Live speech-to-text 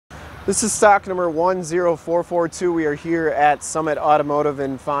This is stock number 10442. We are here at Summit Automotive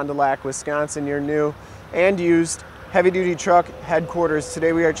in Fond du Lac, Wisconsin, your new and used heavy-duty truck headquarters.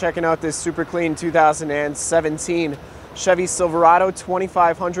 Today we are checking out this super clean 2017 Chevy Silverado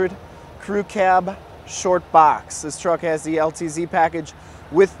 2500 Crew Cab Short Box. This truck has the L.T.C.H package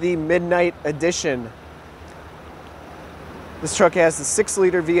with the Midnight Edition. This truck has the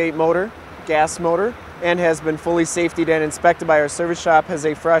 6-liter V8 motor, gas motor, and has been fully safetied and inspected by our service shop, has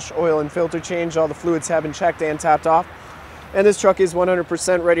a fresh oil and filter change. All the fluids have been checked and topped off. And this truck is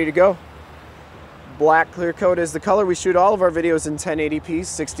 100% ready to go. Black clear coat is the color. We shoot all of our videos in 1080p,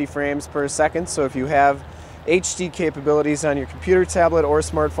 60 frames per second. So if you have HD capabilities on your computer, tablet, or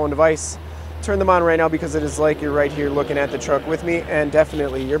smartphone device, turn them on right now because it is like you're right here looking at the truck with me, and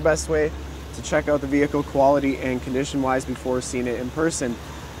definitely your best way to check out the vehicle quality and condition wise before seeing it in person.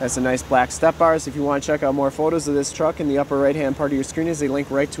 That's a nice black step bars. If you want to check out more photos of this truck, in the upper right hand part of your screen is a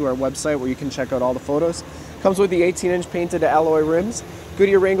link right to our website where you can check out all the photos. Comes with the 18-inch painted alloy rims,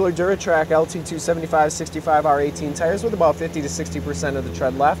 Goodyear Wrangler Duratrac LT 275 65 R18 tires with about 50 to 60% of the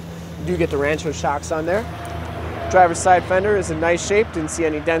tread left. You do get the Rancho shocks on there. Driver's side fender is in nice shape, didn't see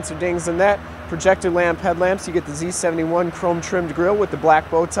any dents or dings in that. Projector lamp headlamps, you get the Z71 chrome trimmed grille with the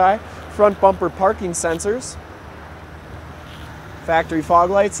black bow tie. Front bumper parking sensors. Factory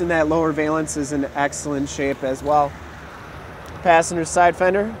fog lights, and that lower valence is in excellent shape as well. Passenger side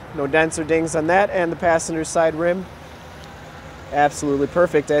fender, no dents or dings on that, and the passenger side rim, absolutely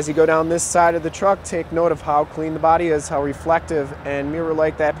perfect. As you go down this side of the truck, take note of how clean the body is, how reflective and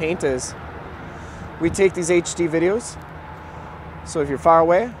mirror-like that paint is. We take these HD videos, so if you're far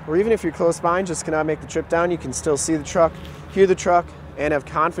away, or even if you're close by and just cannot make the trip down, you can still see the truck, hear the truck, and have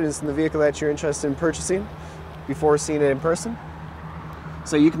confidence in the vehicle that you're interested in purchasing before seeing it in person.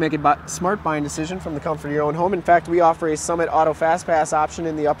 So you can make a smart buying decision from the comfort of your own home. In fact, we offer a Summit Auto Fast Pass option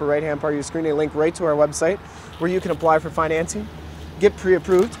in the upper right-hand part of your screen, a link right to our website where you can apply for financing, get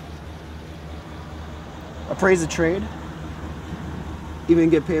pre-approved, appraise a trade,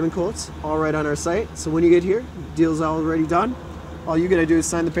 even get payment quotes, all right on our site. So when you get here, deal's already done. All you gotta do is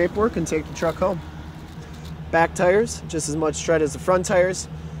sign the paperwork and take the truck home. Back tires, just as much tread as the front tires,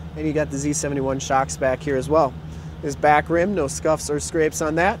 and you got the Z71 shocks back here as well. This back rim, no scuffs or scrapes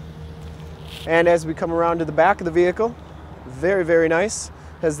on that. And as we come around to the back of the vehicle, very, very nice.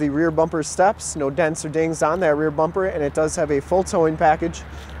 Has the rear bumper steps, no dents or dings on that rear bumper, and it does have a full towing package,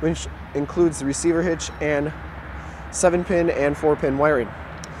 which includes the receiver hitch and 7-pin and 4-pin wiring.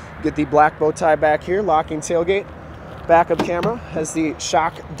 Get the black bow tie back here, locking tailgate. Backup camera has the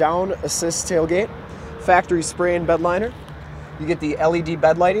shock down assist tailgate. Factory spray and bed liner. You get the LED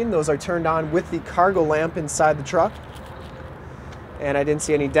bed lighting. Those are turned on with the cargo lamp inside the truck. And I didn't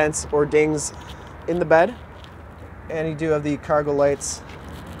see any dents or dings in the bed. And you do have the cargo lights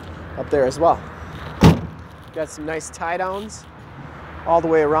up there as well. Got some nice tie downs all the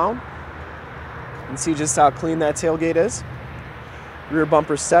way around. You can see just how clean that tailgate is. Rear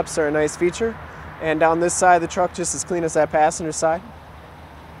bumper steps are a nice feature. And down this side of the truck, just as clean as that passenger side.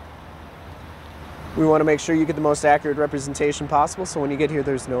 We want to make sure you get the most accurate representation possible, so when you get here,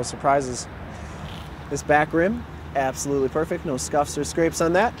 there's no surprises. This back rim, absolutely perfect. No scuffs or scrapes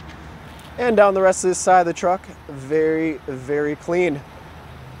on that. And down the rest of this side of the truck, very, very clean.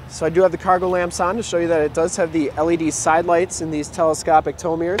 So I do have the cargo lamps on to show you that it does have the LED side lights in these telescopic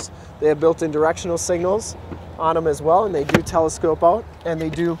tow mirrors. They have built-in directional signals on them as well, and they do telescope out, and they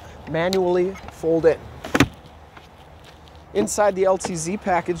do manually fold in. Inside, the L.T.C.H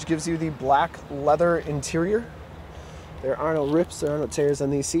package gives you the black leather interior. There are no rips, there are no tears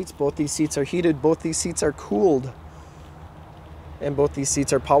on these seats. Both these seats are heated, both these seats are cooled, and both these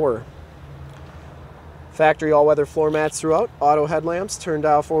seats are power. Factory all-weather floor mats throughout, auto headlamps, turn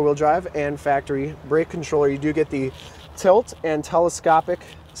dial 4-wheel drive, and factory brake controller. You do get the tilt and telescopic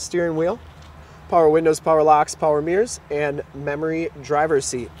steering wheel, power windows, power locks, power mirrors, and memory driver's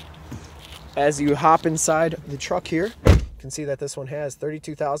seat. As you hop inside the truck here, you can see that this one has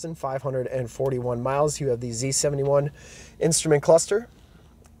 32,541 miles. You have the Z71 instrument cluster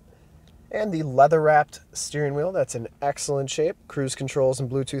and the leather-wrapped steering wheel. That's in excellent shape. Cruise controls and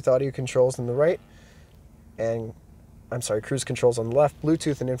Bluetooth audio controls on the right. And, I'm sorry, cruise controls on the left.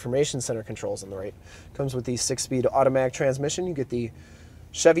 Bluetooth and information center controls on the right. Comes with the 6-speed automatic transmission. You get the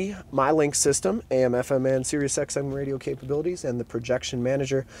Chevy MyLink system, AM, FM, and Sirius XM radio capabilities, and the projection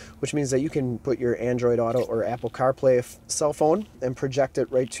manager, which means that you can put your Android Auto or Apple CarPlay cell phone and project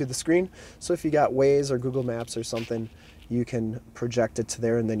it right to the screen. So if you got Waze or Google Maps or something, you can project it to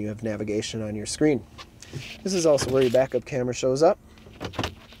there, and then you have navigation on your screen. This is also where your backup camera shows up.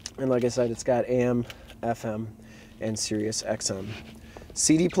 And like I said, it's got AM, FM, and Sirius XM.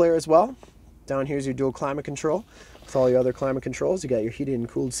 CD player as well. Down here is your dual climate control with all your other climate controls. You got your heated and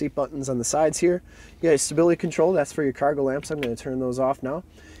cooled seat buttons on the sides here. You got your stability control. That's for your cargo lamps. I'm going to turn those off now.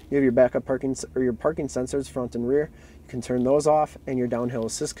 You have your backup parking sensors, front and rear. You can turn those off, and your downhill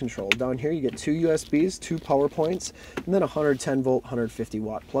assist control. Down here you get 2 USBs, 2 power points, and then a 110 volt, 150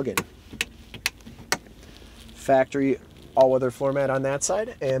 watt plug-in. Factory all-weather floor mat on that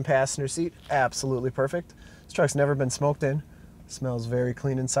side, and passenger seat, absolutely perfect. This truck's never been smoked in. Smells very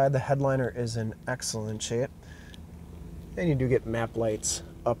clean inside. The headliner is in excellent shape. And you do get map lights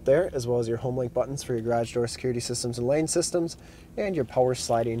up there, as well as your Homelink buttons for your garage door security systems and lane systems, and your power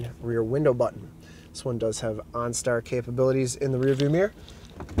sliding rear window button. This one does have OnStar capabilities in the rear view mirror.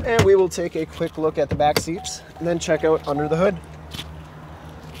 And we will take a quick look at the back seats and then check out under the hood.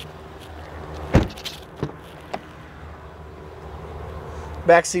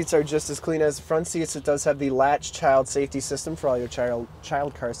 Back seats are just as clean as the front seats. It does have the Latch child safety system for all your child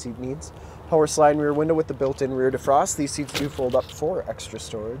car seat needs. Power sliding rear window with the built-in rear defrost. These seats do fold up for extra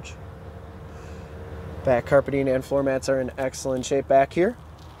storage. Back carpeting and floor mats are in excellent shape back here.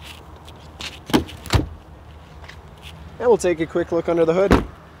 And we'll take a quick look under the hood.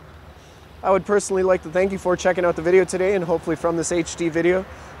 I would personally like to thank you for checking out the video today, and hopefully from this HD video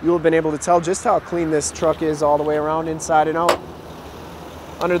you will have been able to tell just how clean this truck is all the way around, inside and out.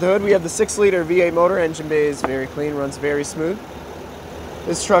 Under the hood we have the 6-liter V8 motor. Engine bay is very clean, runs very smooth.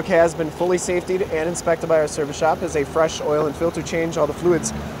 This truck has been fully safetied and inspected by our service shop. As a fresh oil and filter change. All the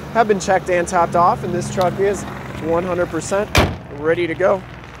fluids have been checked and topped off, and this truck is 100% ready to go.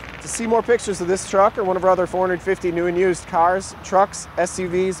 To see more pictures of this truck or one of our other 450 new and used cars, trucks,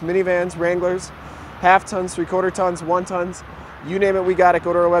 SUVs, minivans, Wranglers, half tons, 3/4 tons, 1 tons, you name it, we got it.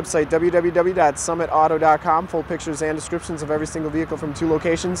 Go to our website, www.summitauto.com. Full pictures and descriptions of every single vehicle from 2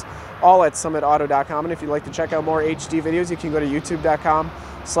 locations, all at summitauto.com. And if you'd like to check out more HD videos, you can go to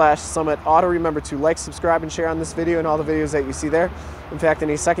youtube.com/summitauto. Remember to like, subscribe, and share on this video and all the videos that you see there. In fact, in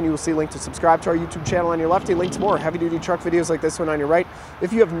a second, you will see a link to subscribe to our YouTube channel on your left, a link to more heavy-duty truck videos like this one on your right.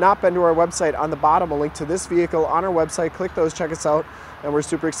 If you have not been to our website, on the bottom, a link to this vehicle on our website. Click those, check us out, and we're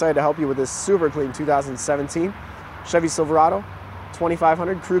super excited to help you with this super clean 2017 Chevy Silverado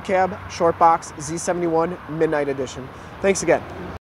 2500 Crew Cab Shortbox Z71 Midnight Edition. Thanks again.